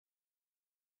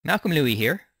Malcolm Louie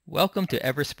here. Welcome to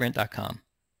Eversprint.com.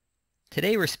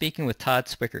 Today we're speaking with Todd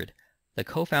Swickard, the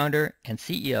co-founder and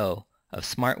CEO of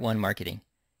Smart Marketing,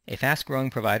 a fast-growing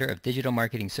provider of digital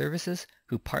marketing services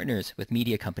who partners with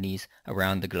media companies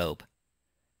around the globe.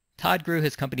 Todd grew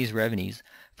his company's revenues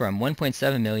from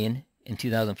 $1.7 million in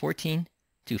 2014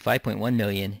 to $5.1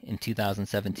 million in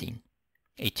 2017,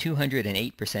 a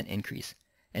 208% increase,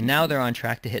 and now they're on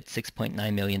track to hit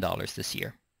 $6.9 million this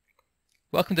year.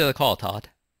 Welcome to the call, Todd.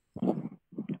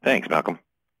 Thanks, Malcolm.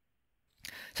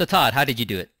 So Todd, how did you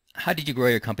do it? How did you grow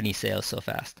your company's sales so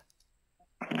fast?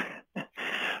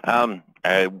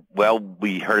 Well,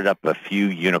 we herded up a few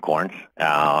unicorns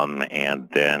and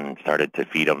then started to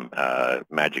feed them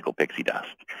magical pixie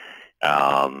dust.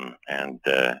 After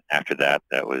that,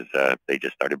 they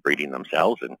just started breeding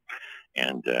themselves,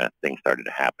 and things started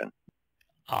to happen.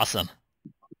 Awesome.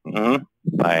 Mm-hmm.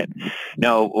 But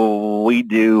no, we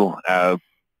do.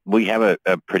 We have a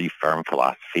pretty firm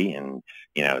philosophy, and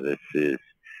this is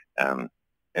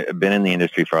been in the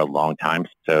industry for a long time.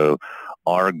 So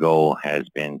our goal has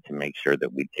been to make sure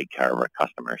that we take care of our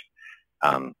customers,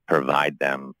 provide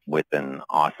them with an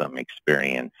awesome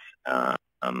experience, and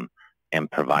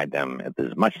provide them with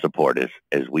as much support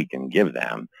as we can give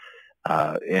them.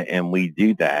 And we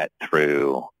do that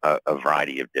through a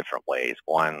variety of different ways.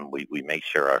 One, we make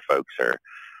sure our folks are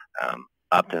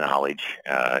up to knowledge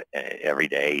every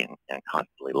day and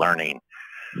constantly learning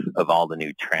of all the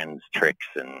new trends, tricks,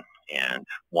 and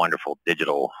wonderful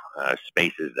digital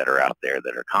spaces that are out there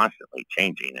that are constantly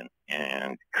changing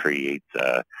and creates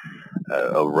a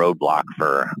roadblock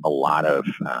for a lot of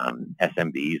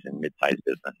SMBs and mid-sized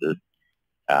businesses.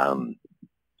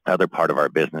 Other part of our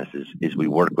business is we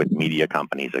work with media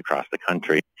companies across the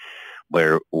country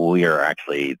where we are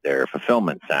actually their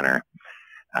fulfillment center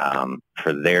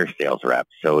for their sales reps.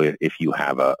 So if you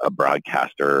have a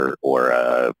broadcaster or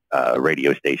a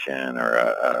radio station or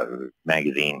a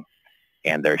magazine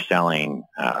and they're selling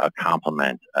a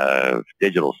complement of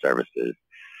digital services,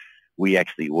 we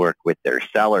actually work with their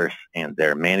sellers and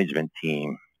their management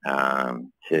team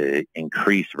to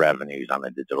increase revenues on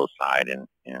the digital side. And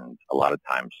a lot of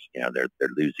times, they're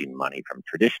losing money from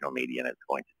traditional media and it's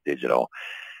going to digital.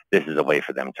 This is a way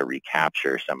for them to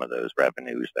recapture some of those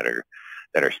revenues that are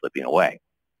slipping away.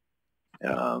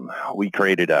 We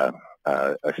created a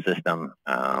system,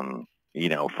 from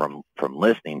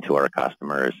listening to our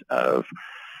customers from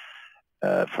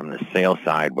the sales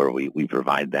side where we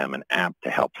provide them an app to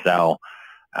help sell,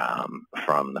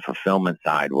 from the fulfillment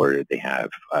side where they have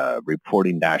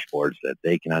reporting dashboards that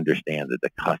they can understand, that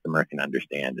the customer can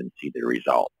understand and see the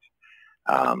results.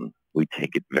 We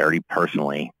take it very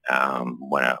personally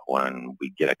when we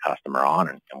get a customer on,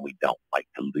 and we don't like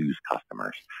to lose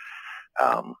customers.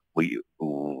 Our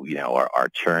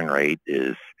churn rate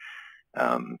is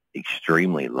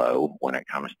extremely low when it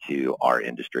comes to our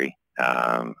industry.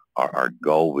 Our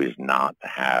goal is not to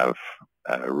have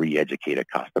re-educate a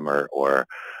customer or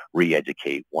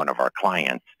re-educate one of our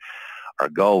clients. Our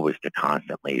goal was to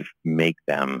constantly make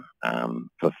them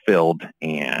fulfilled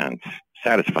and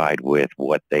satisfied with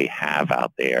what they have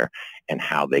out there and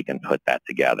how they can put that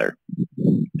together.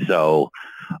 So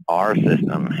our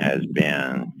system has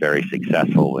been very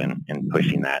successful in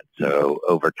pushing that. So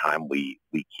over time, we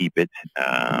keep it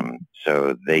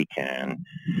so they can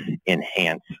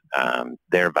enhance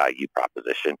their value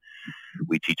proposition.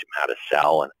 We teach them how to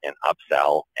sell and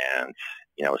upsell and,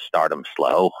 start them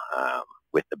slow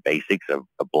with the basics of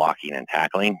blocking and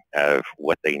tackling of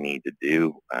what they need to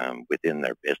do within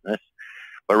their business,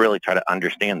 but really try to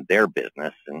understand their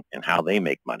business and how they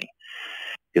make money.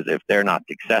 Because if they're not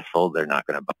successful, they're not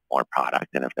going to buy more product.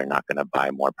 And if they're not going to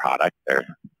buy more product,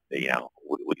 we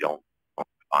don't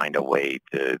find a way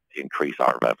to increase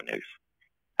our revenues.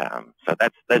 So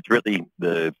that's really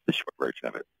the short version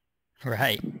of it.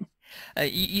 Right.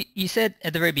 You said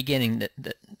at the very beginning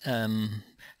that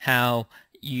how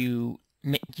you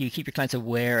keep your clients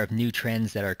aware of new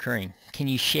trends that are occurring. Can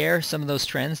you share some of those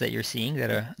trends that you're seeing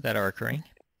that are occurring?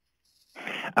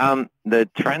 The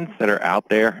trends that are out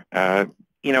there,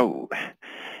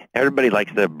 everybody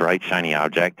likes the bright, shiny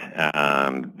object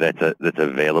that's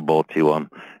available to them.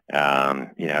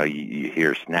 You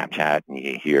hear Snapchat and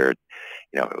you hear,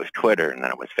 it was Twitter and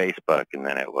then it was Facebook and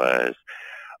then it was,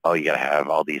 oh, you got to have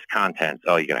all these contents.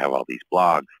 Oh, you got to have all these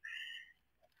blogs.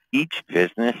 Each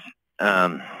business,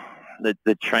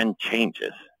 the trend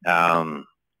changes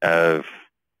of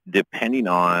depending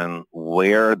on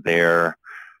where their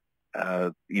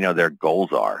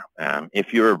goals are.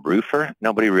 If you're a roofer,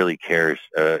 nobody really cares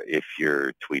if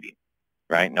you're tweeting,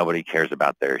 right? Nobody cares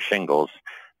about their shingles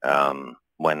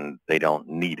when they don't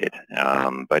need it.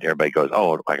 But everybody goes,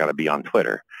 oh, I got to be on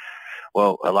Twitter.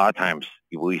 Well, a lot of times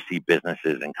we see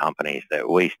businesses and companies that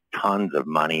waste tons of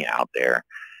money out there,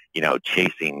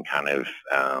 chasing kind of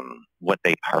what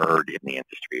they've heard in the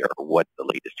industry or what the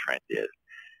latest trend is.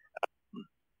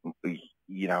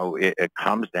 It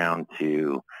comes down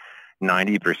to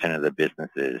 90% of the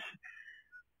businesses,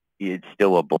 it's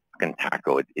still a block and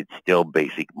tackle. It's still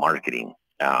basic marketing.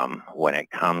 When it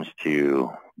comes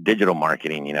to digital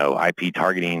marketing, IP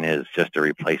targeting is just a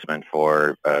replacement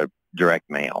for direct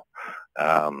mail.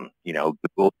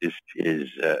 Google is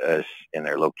and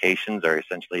their locations are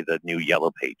essentially the new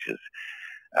yellow pages.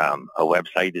 A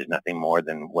website is nothing more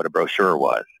than what a brochure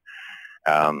was.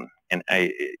 And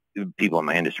people in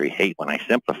my industry hate when I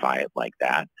simplify it like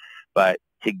that. But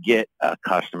to get a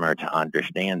customer to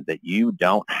understand that you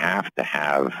don't have to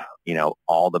have,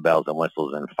 all the bells and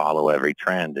whistles and follow every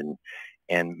trend. And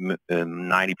 90%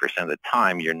 of the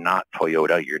time, you're not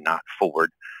Toyota, you're not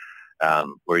Ford,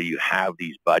 where you have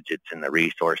these budgets and the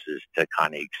resources to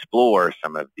kind of explore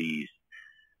some of these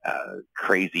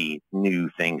crazy new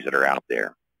things that are out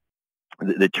there.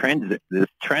 The trends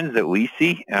that we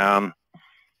see,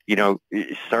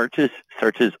 search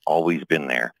has always been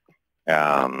there.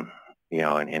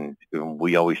 And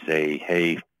we always say,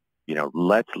 hey,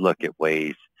 let's look at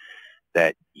ways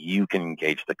that you can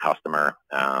engage the customer.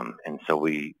 And so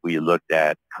we looked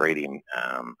at creating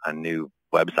a new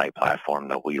website platform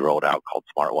that we rolled out called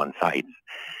Smart One Sites.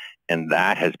 And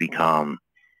that has become,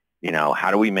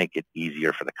 how do we make it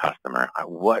easier for the customer?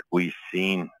 What we've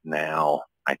seen now,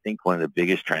 I think one of the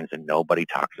biggest trends that nobody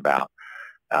talks about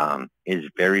is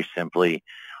very simply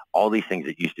all these things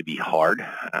that used to be hard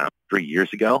 3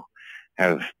 years ago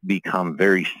have become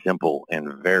very simple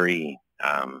and very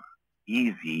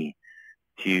easy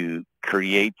to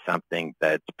create something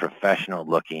that's professional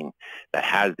looking, that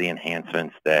has the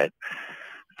enhancements that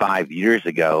 5 years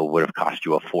ago would have cost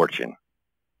you a fortune.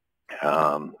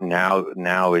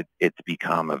 Now it's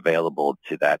become available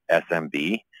to that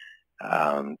SMB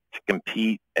to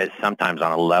compete sometimes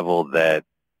on a level that,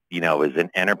 is an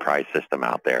enterprise system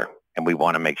out there. And we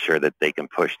want to make sure that they can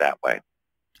push that way.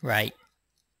 Right.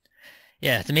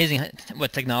 Yeah, it's amazing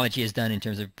what technology has done in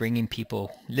terms of bringing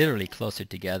people literally closer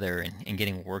together and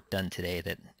getting work done today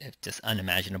that is just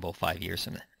unimaginable 5 years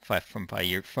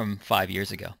from 5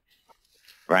 years ago.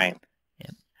 Right.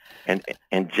 Yeah.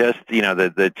 And just,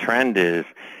 the trend is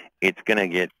it's going to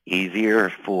get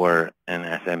easier for an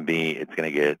SMB. It's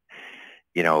going to get,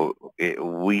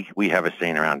 we have a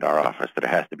saying around our office that it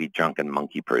has to be drunken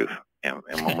monkey proof. And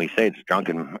when we say it's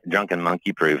drunken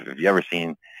monkey proof, if you ever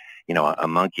seen, a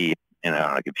monkey on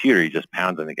a computer, he just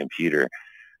pounds on the computer,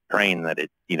 praying that it,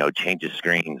 changes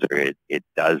screens or it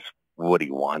does what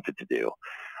he wants it to do.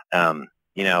 A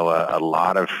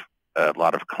lot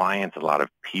of clients, a lot of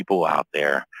people out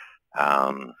there,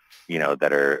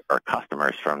 that are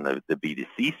customers from the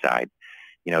B2C side,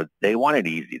 they want it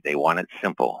easy. They want it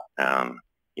simple.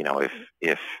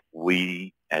 If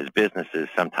we as businesses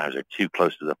sometimes are too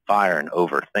close to the fire and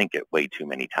overthink it way too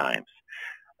many times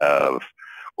of,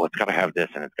 well, it's got to have this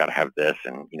and it's got to have this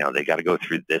and, they got to go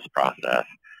through this process.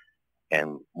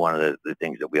 And one of the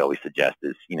things that we always suggest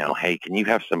is, hey, can you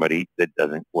have somebody that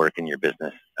doesn't work in your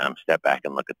business step back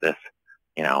and look at this,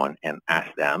 and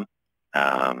ask them.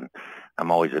 I'm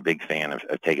always a big fan of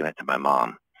taking it to my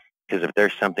mom, because if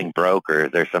there's something broke or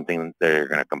if there's something they're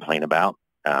going to complain about,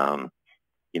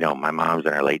 my mom's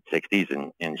in her late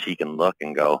 60s and she can look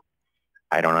and go,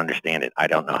 I don't understand it. I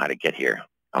don't know how to get here.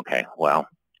 Okay, well,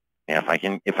 if I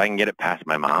can get it past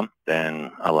my mom,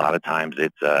 then a lot of times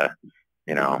it's a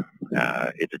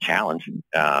challenge.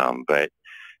 But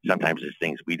sometimes it's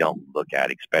things we don't look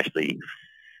at, especially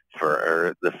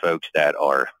for the folks that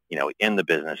are, in the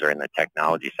business or in the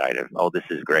technology side of, oh, this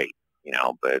is great,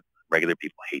 but regular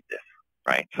people hate this,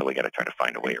 right? So we got to try to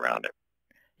find a way around it.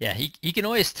 Yeah, you can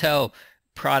always tell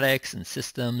products and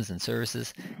systems and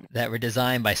services that were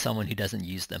designed by someone who doesn't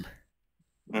use them.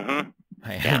 Mm-hmm.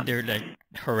 Right? Yeah. They're like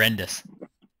horrendous.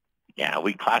 Yeah,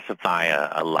 we classify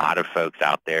a lot of folks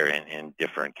out there in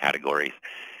different categories.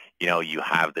 You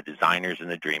have the designers and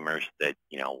the dreamers that,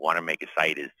 want to make a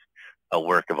site as a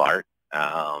work of art.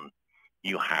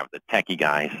 You have the techie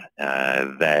guys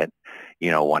that,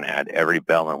 want to add every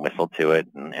bell and whistle to it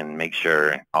and make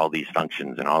sure all these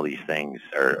functions and all these things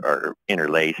are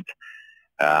interlaced.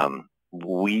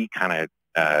 We kind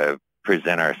of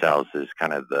present ourselves as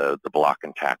kind of the block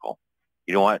and tackle.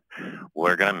 You know what?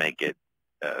 We're going to make it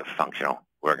functional.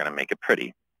 We're going to make it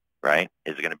pretty, right?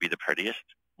 Is it going to be the prettiest?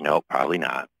 No, probably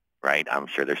not, right? I'm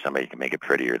sure there's somebody who can make it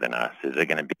prettier than us. Is it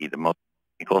going to be the most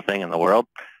cool thing in the world?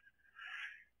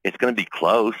 it's going to be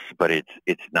close, but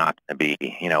it's not going to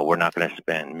be, we're not going to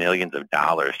spend millions of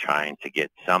dollars trying to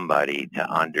get somebody to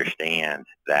understand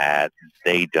that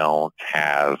they don't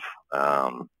have,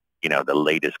 the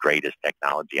latest, greatest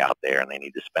technology out there, and they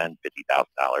need to spend $50,000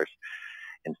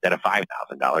 instead of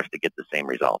 $5,000 to get the same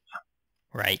results.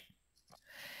 Right.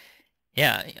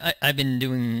 Yeah, I've been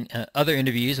doing other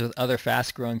interviews with other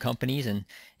fast-growing companies, and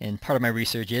part of my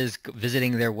research is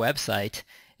visiting their website.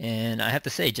 And I have to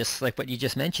say, just like what you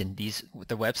just mentioned,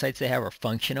 the websites they have are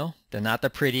functional. They're not the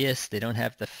prettiest. They don't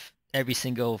have every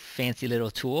single fancy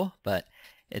little tool, but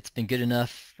it's been good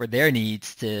enough for their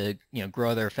needs to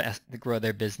grow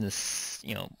their business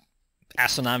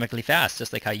astronomically fast,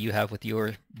 just like how you have with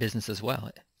your business as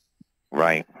well.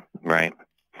 Right.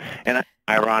 And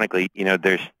ironically,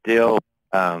 there's still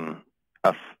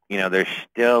there's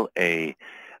still a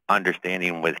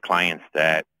understanding with clients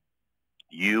that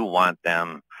you want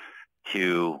them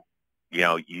to,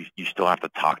 you still have to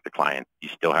talk to clients. You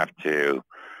still have to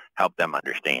help them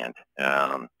understand.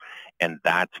 And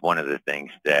that's one of the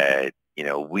things that,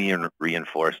 we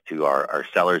reinforce to our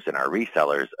sellers and our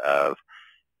resellers of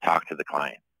talk to the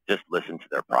client. Just listen to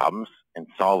their problems and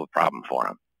solve a problem for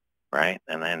them, right?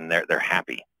 And then they're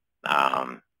happy.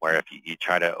 Where if you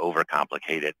try to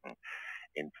overcomplicate it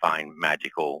and find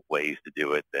magical ways to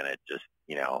do it, then it just,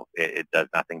 it does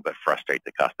nothing but frustrate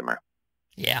the customer.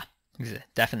 Yeah,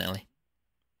 definitely.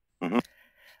 Mm-hmm.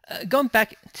 Going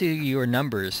back to your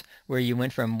numbers, where you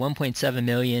went from 1.7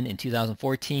 million in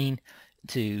 2014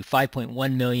 to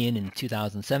 5.1 million in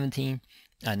 2017,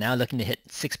 now looking to hit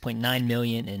 6.9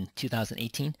 million in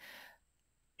 2018.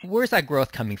 Where's that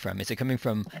growth coming from? Is it coming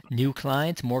from new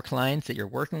clients, more clients that you're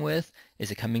working with?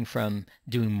 Is it coming from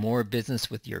doing more business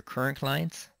with your current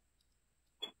clients?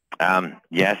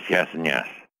 Yes, and yes.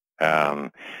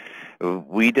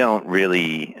 We don't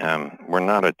really, we're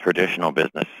not a traditional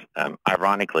business.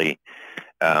 Ironically,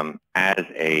 as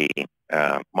a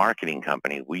marketing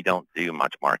company, we don't do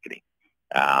much marketing.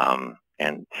 And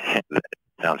that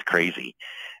sounds crazy,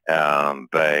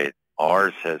 but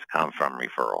ours has come from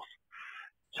referrals.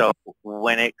 So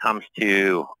when it comes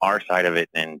to our side of it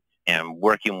and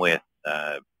working with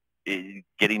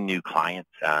getting new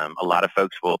clients, a lot of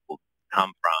folks will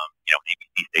come from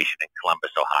ABC station in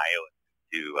Columbus, Ohio,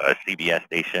 to a CBS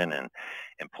station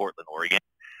in Portland, Oregon,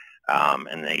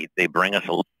 and they bring us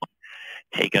along,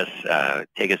 take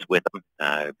us with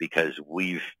them because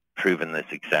we've proven the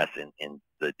success in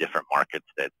the different markets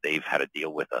that they've had to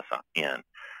deal with us in.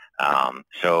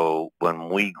 So when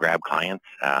we grab clients,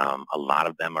 a lot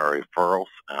of them are referrals,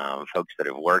 folks that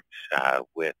have worked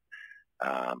with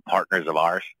partners of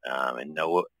ours and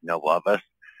know of us,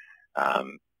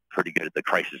 pretty good at the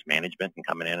crisis management and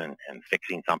coming in and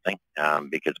fixing something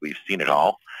because we've seen it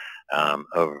all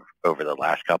over the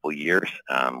last couple of years.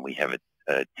 We have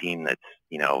a team that's,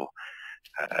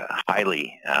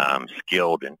 highly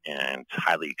skilled and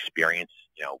highly experienced.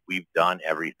 We've done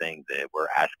everything that we're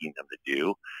asking them to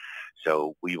do.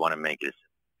 So we want to make it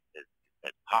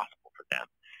as possible for them.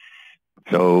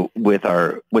 So with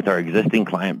our existing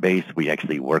client base, we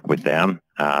actually work with them.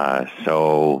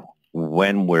 So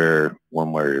when we're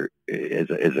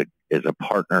as a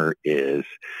partner is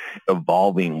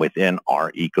evolving within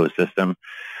our ecosystem,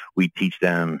 we teach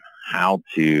them how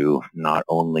to not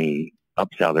only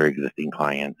upsell their existing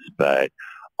clients, but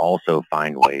also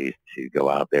find ways to go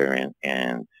out there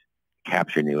and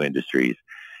capture new industries,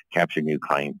 capture new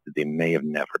clients that they may have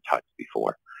never touched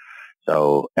before.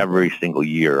 So every single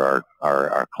year,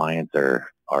 our clients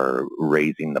are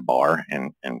raising the bar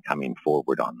and coming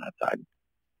forward on that side.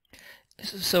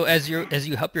 So as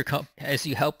you help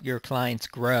your clients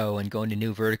grow and go into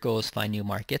new verticals, find new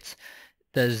markets,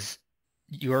 does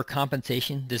your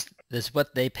compensation, does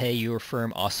what they pay your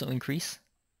firm also increase?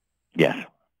 Yes.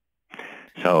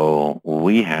 So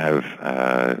we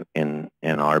have in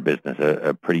our business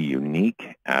a pretty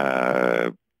unique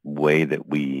way that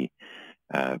we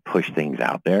push things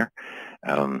out there.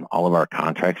 All of our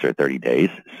contracts are 30 days,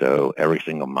 so every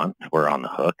single month we're on the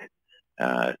hook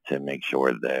to make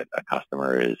sure that a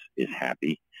customer is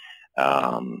happy.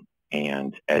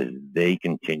 And as they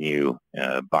continue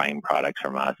buying products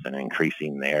from us and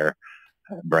increasing their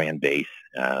brand base,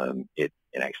 it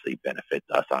actually benefits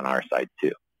us on our side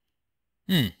too.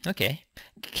 Okay.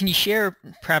 Can you share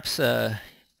perhaps how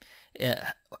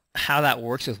that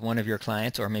works with one of your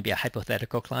clients or maybe a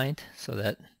hypothetical client so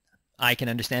that I can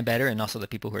understand better and also the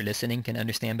people who are listening can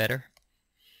understand better?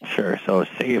 Sure. So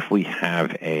say if we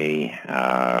have a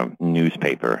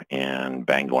newspaper in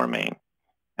Bangor, Maine.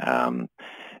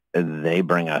 They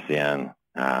bring us in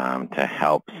to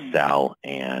help sell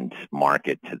and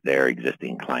market to their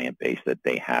existing client base that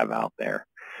they have out there.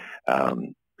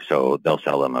 So they'll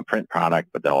sell them a print product,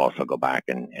 but they'll also go back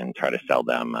and try to sell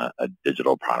them a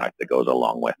digital product that goes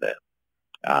along with it.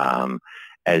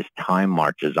 As time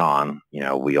marches on,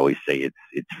 we always say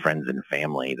it's friends and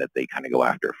family that they kind of go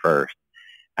after first.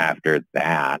 After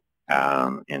that,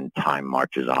 and time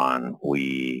marches on,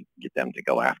 we get them to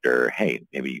go after, hey,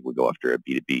 maybe we go after a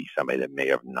B2B, somebody that may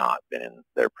have not been in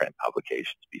their print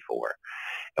publications before.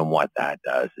 And what that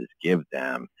does is give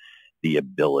them the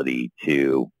ability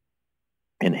to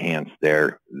enhance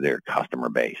their customer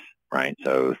base, right?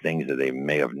 So things that they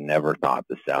may have never thought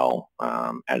to sell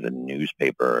as a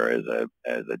newspaper, or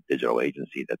as a digital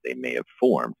agency that they may have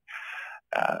formed,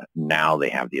 now they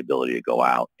have the ability to go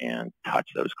out and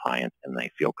touch those clients, and they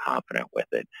feel confident with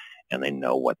it, and they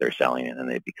know what they're selling, and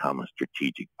they become a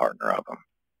strategic partner of them.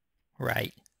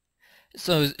 Right.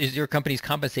 So is your company's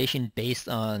compensation based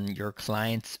on your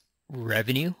clients'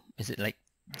 revenue? Is it like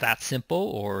that simple,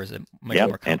 or is it much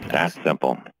more complex? It's that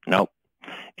simple. Nope.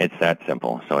 It's that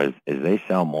simple. So as they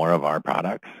sell more of our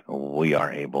products, we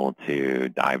are able to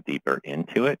dive deeper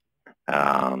into it,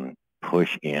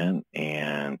 push in,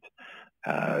 and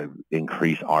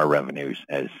increase our revenues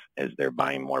as they're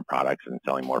buying more products and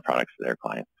selling more products to their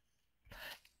clients.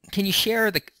 Can you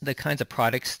share the kinds of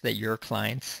products that your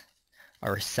clients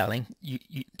are selling?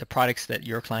 The products that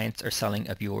your clients are selling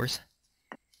of yours?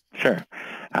 Sure.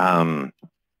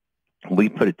 We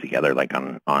put it together like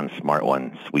on Smart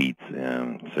One Suites.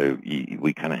 So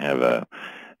we kind of have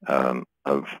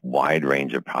a wide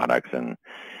range of products, and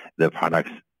the products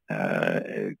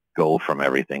go from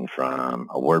everything from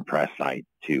a WordPress site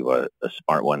to a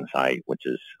Smart One site, which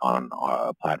is on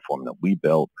a platform that we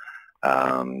built,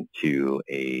 to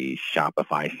a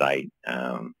Shopify site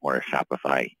or a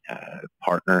Shopify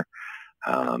partner.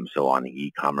 So on the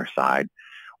e-commerce side,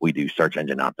 we do search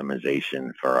engine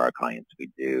optimization for our clients.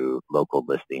 We do local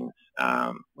listings.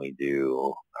 We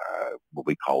do what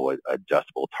we call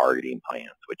adjustable targeting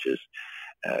plans, which is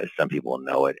some people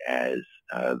know it as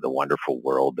the wonderful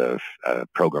world of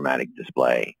programmatic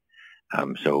display.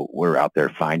 So we're out there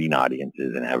finding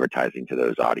audiences and advertising to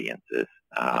those audiences,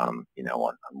 on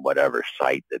whatever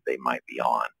site that they might be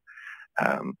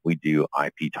on. We do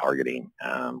IP targeting.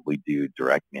 We do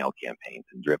direct mail campaigns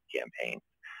and drip campaigns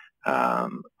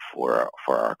for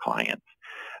our clients.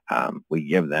 We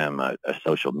give them a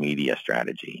social media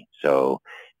strategy. So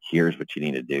here's what you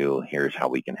need to do. Here's how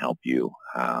we can help you,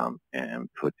 and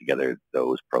put together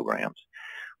those programs.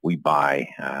 We buy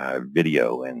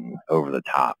video and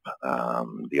over-the-top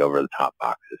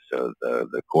boxes. So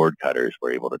the cord cutters,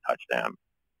 we're able to touch them.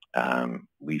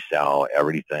 We sell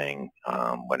everything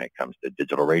when it comes to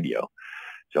digital radio.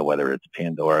 So whether it's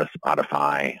Pandora,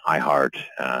 Spotify, iHeart,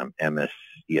 MS,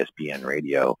 ESPN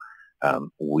radio,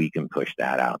 we can push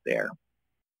that out there.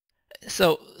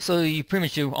 So you pretty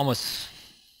much do almost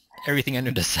everything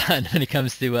under the sun when it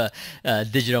comes to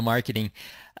digital marketing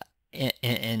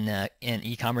and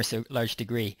e-commerce to a large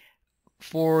degree.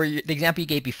 For the example you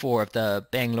gave before of the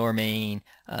Bangalore, Maine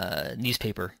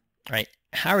newspaper, right?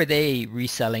 How are they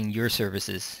reselling your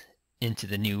services into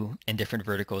the new and different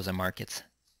verticals and markets?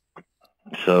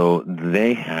 So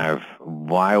they have,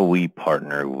 why we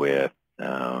partner with,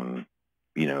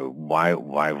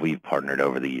 why we've partnered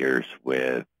over the years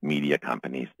with media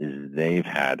companies is they've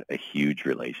had a huge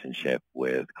relationship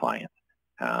with clients.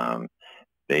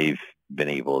 They've been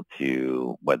able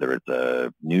to, whether it's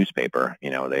a newspaper,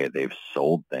 they've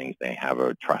sold things, they have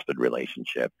a trusted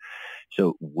relationship.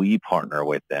 So we partner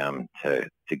with them to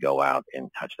go out and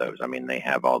touch those. I mean, they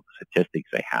have all the statistics,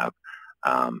 they have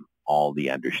all the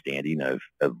understanding of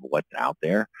what's out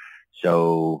there.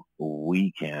 So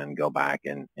we can go back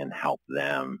and help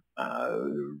them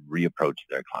reapproach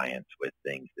their clients with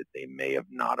things that they may have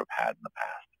not have had in the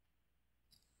past.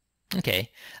 Okay.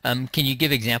 Can you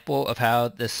give an example of how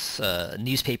this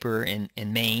newspaper in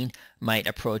Maine might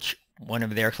approach one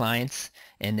of their clients,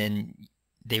 and then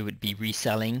they would be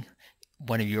reselling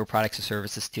one of your products or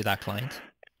services to that client?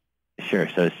 Sure.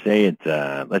 So say it's,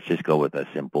 let's just go with a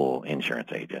simple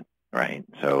insurance agent, right?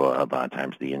 So a lot of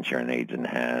times the insurance agent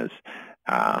has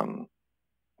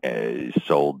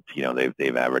sold,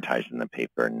 they've advertised in the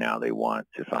paper, and now they want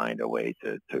to find a way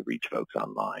to reach folks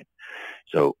online.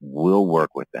 So we'll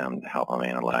work with them to help them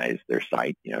analyze their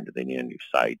site. Do they need a new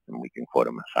site? And we can quote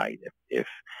them a site if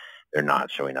they're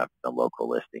not showing up in the local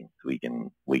listings. We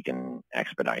can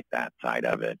expedite that side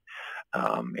of it.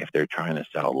 If they're trying to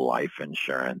sell life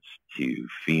insurance to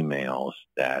females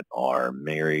that are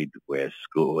married with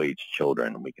school-age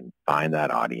children, we can find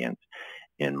that audience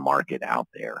and market out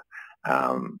there.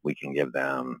 We can give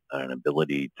them an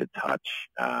ability to touch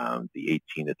the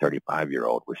 18 to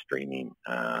 35-year-old with streaming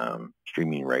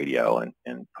radio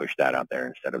and push that out there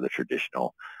instead of the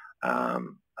traditional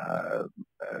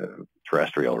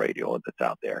terrestrial radio that's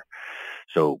out there.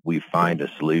 So we find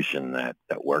a solution that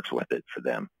works with it for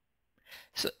them.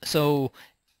 So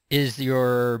is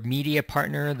your media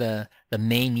partner the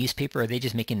main newspaper? Are they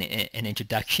just making an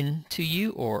introduction to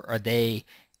you, or are they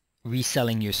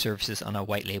reselling your services on a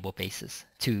white label basis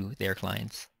to their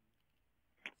clients?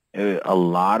 A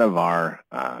lot of our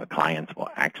clients will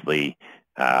actually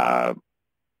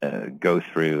go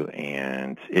through,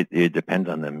 and it depends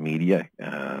on the media.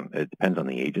 It depends on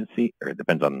the agency, or it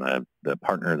depends on the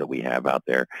partner that we have out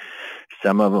there.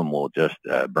 Some of them will just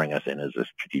bring us in as a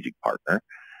strategic partner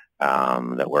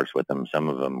that works with them. Some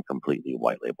of them completely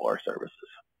white label our services.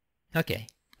 Okay.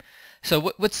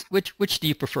 So which do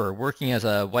you prefer, working as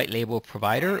a white label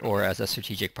provider or as a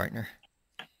strategic partner?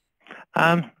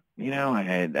 You know,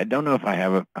 I don't know if I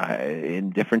have in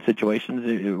different situations,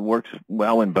 it works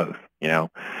well in both. You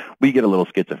know, we get a little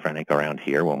schizophrenic around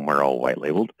here when we're all white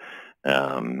labeled,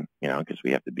 you know, because we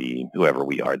have to be whoever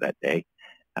we are that day.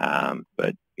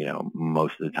 But, you know,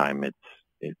 most of the time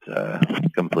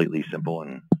it's completely simple,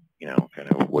 and, you know, kind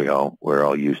of we're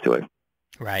all used to it.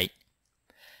 Right.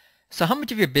 So how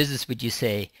much of your business would you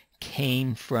say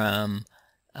came from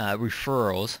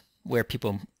referrals, where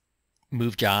people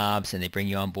move jobs and they bring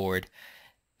you on board,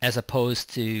 as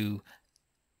opposed to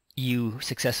you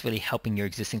successfully helping your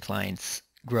existing clients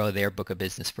grow their book of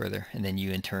business further, and then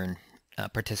you in turn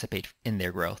participate in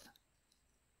their growth?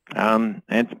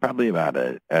 It's probably about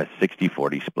a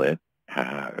 60-40 split.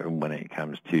 When it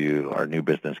comes to our new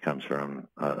business, comes from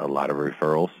a lot of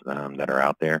referrals that are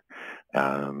out there.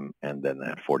 And then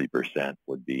that 40%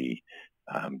 would be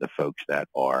the folks that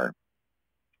are,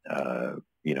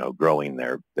 you know, growing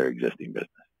their existing business.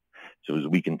 So as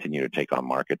we continue to take on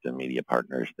markets and media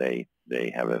partners, they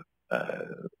have a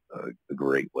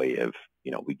great way of,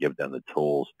 you know, we give them the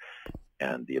tools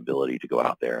and the ability to go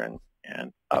out there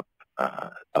and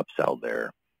upsell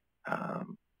their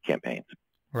campaigns.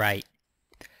 Right.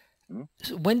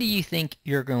 So when do you think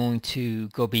you're going to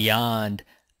go beyond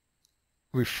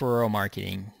referral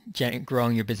marketing,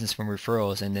 growing your business from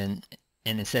referrals, and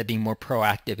instead being more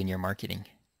proactive in your marketing?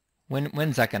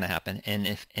 When's that going to happen?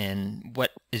 And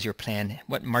what is your plan?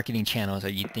 What marketing channels are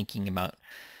you thinking about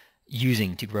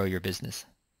using to grow your business?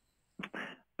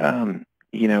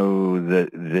 You know,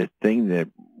 the thing that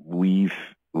we've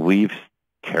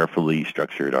carefully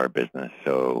structured our business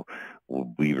so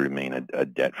we remain a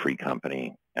debt-free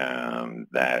company,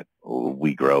 that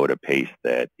we grow at a pace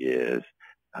that is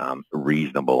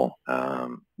reasonable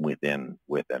within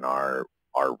our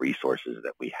resources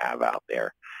that we have out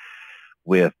there.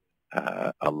 With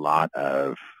a lot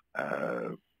of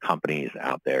companies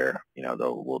out there, you know,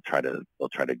 they'll try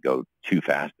to go too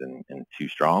fast and too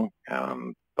strong.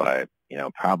 But you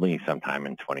know, probably sometime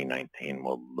in 2019,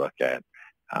 we'll look at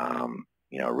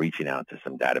you know, reaching out to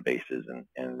some databases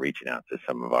and reaching out to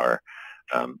some of our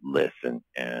lists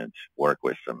and work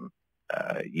with some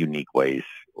unique ways,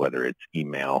 whether it's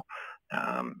email,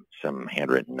 some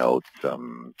handwritten notes,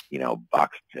 some, you know,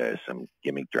 some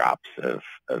gimmick drops of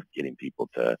getting people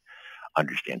to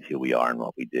understand who we are and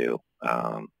what we do,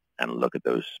 and look at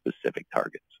those specific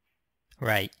targets.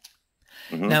 Right.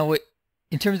 Mm-hmm. Now,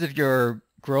 in terms of your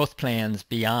growth plans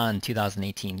beyond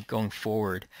 2018 going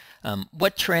forward,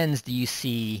 what trends do you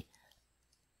see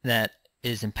that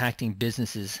is impacting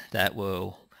businesses that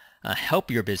will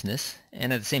help your business?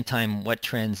 And at the same time, what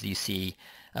trends do you see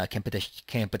can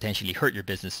potentially hurt your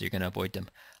business so you're going to avoid them?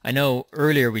 I know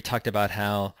earlier we talked about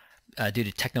how due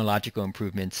to technological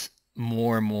improvements,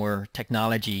 more and more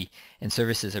technology and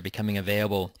services are becoming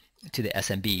available to the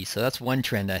SMB. So that's one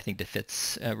trend I think that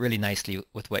fits really nicely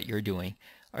with what you're doing.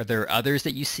 Are there others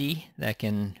that you see that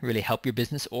can really help your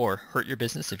business or hurt your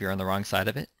business if you're on the wrong side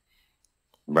of it?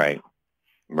 Right.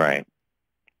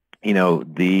 You know,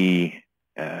 the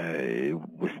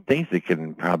things that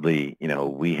can probably, you know,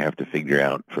 we have to figure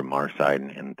out from our side,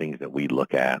 and things that we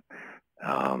look at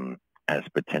as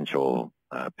potential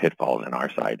pitfalls on our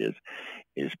side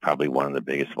is probably one of the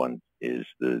biggest ones is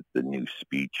the new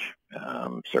speech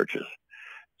searches.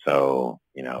 So,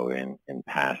 you know, in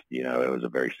past, you know, it was a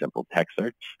very simple text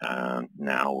search.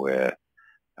 Now with,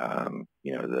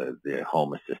 you know, the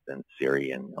home assistant,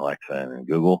 Siri and Alexa and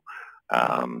Google,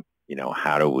 you know,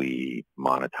 how do we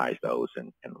monetize those,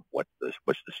 and what's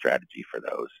the strategy for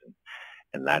those?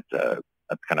 And that's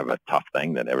kind of a tough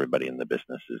thing that everybody in the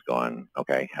business is going,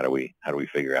 okay, how do we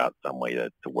figure out some way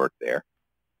to work there?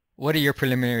 What are your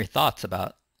preliminary thoughts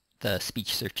about the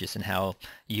speech searches and how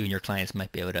you and your clients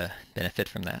might be able to benefit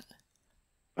from that?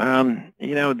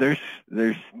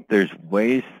 There's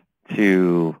ways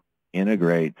to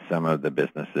integrate some of the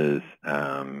businesses,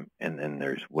 and then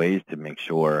there's ways to make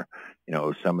sure,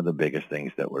 some of the biggest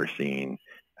things that we're seeing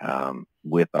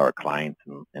with our clients,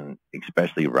 and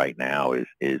especially right now,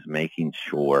 is making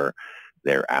sure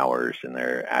their hours and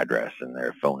their address and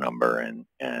their phone number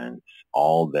and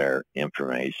all their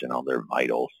information, all their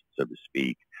vitals, so to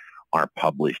speak, are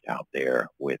published out there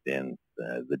within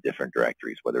the different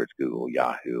directories, whether it's Google,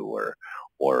 Yahoo,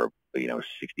 or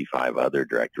 65 other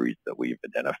directories that we've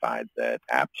identified that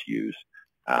apps use,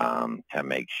 to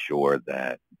make sure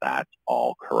that that's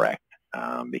all correct.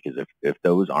 Because if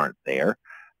those aren't there,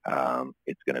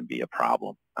 it's going to be a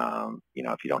problem.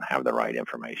 If you don't have the right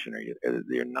information, or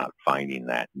you're not finding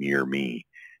that near me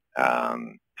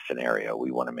scenario,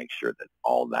 we want to make sure that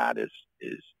all that is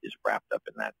wrapped up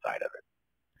in that side of it.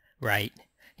 Right.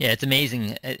 Yeah, it's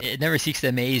amazing. It never ceases to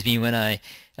amaze me when I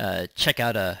check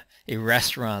out a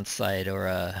restaurant site or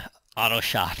a auto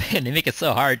shop, and they make it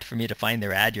so hard for me to find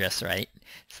their address, right?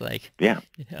 It's like, yeah,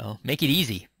 make it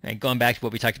easy. Right? Going back to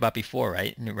what we talked about before,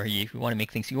 right? Where you want to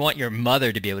make things, you want your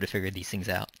mother to be able to figure these things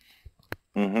out.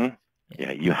 Mm-hmm.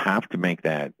 Yeah, you have to make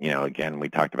that, again, we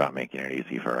talked about making it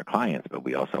easy for our clients, but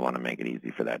we also want to make it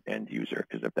easy for that end user,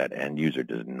 because if that end user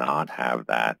does not have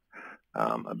that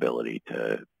ability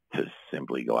to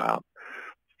simply go out,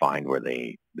 find where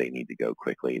they need to go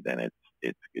quickly, then it's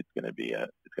going to be a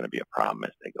problem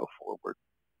as they go forward.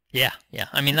 Yeah.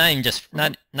 I mean, not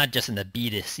just in the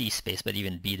B2C space, but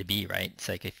even B2B, right? It's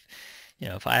like if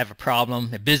I have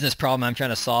a business problem I'm trying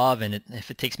to solve, and if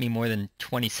it takes me more than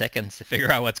 20 seconds to figure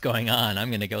out what's going on, I'm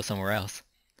going to go somewhere else.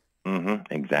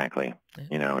 Mm-hmm. Exactly.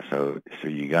 So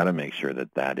you got to make sure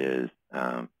that is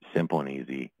simple and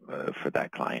easy for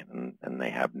that client, and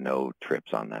they have no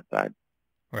trips on that side.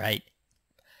 Right.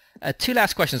 Two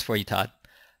last questions for you, Todd.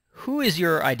 Who is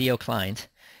your ideal client,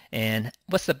 and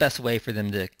what's the best way for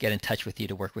them to get in touch with you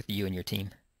to work with you and your team?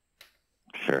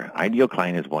 Sure. Ideal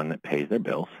client is one that pays their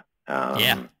bills. Those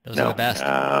are the best.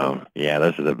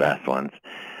 Those are the best ones.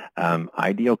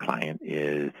 Ideal client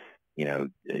is,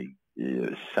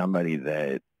 somebody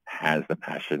that has the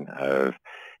passion of,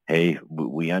 hey,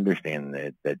 we understand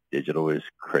that digital is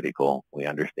critical. We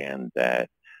understand that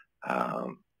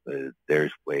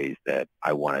there's ways that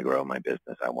I want to grow my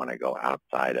business. I want to go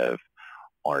outside of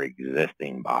our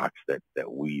existing box that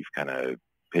we've kind of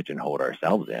pigeonholed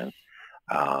ourselves in,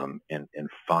 and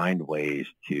find ways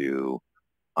to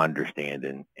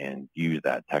understand and use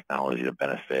that technology to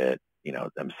benefit,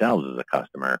 themselves as a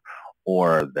customer,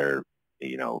 or their,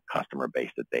 customer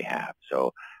base that they have.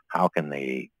 So how can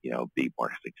they, be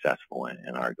more successful?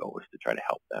 And our goal is to try to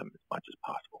help them as much as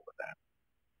possible with that.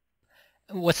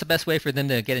 What's the best way for them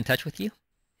to get in touch with you?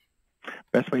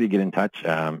 Best way to get in touch,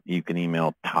 you can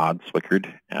email Todd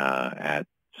Swickard at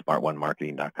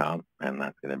smart1marketing.com, and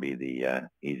that's going to be the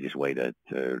easiest way to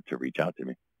reach out to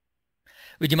me.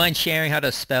 Would you mind sharing how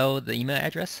to spell the email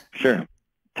address? Sure.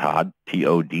 Todd,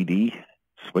 T-O-D-D,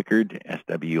 Swickard,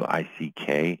 S-W-I-C-K-A-R-D,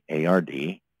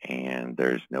 and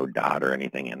there's no dot or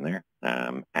anything in there,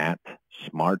 at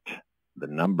smart, the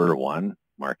number one,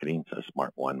 marketing, so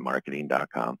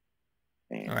smart1marketing.com.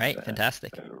 And, all right,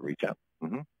 fantastic. Reach out.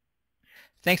 Mm-hmm.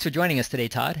 Thanks for joining us today,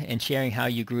 Todd, and sharing how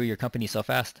you grew your company so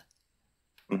fast.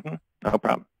 Mm-hmm. No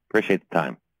problem. Appreciate the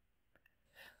time.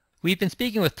 We've been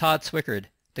speaking with Todd Swickard,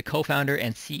 the co-founder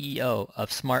and CEO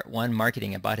of Smart One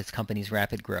Marketing, about his company's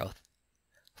rapid growth.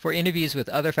 For interviews with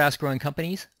other fast-growing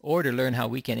companies, or to learn how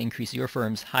we can increase your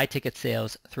firm's high-ticket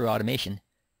sales through automation,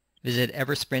 visit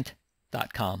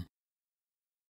eversprint.com.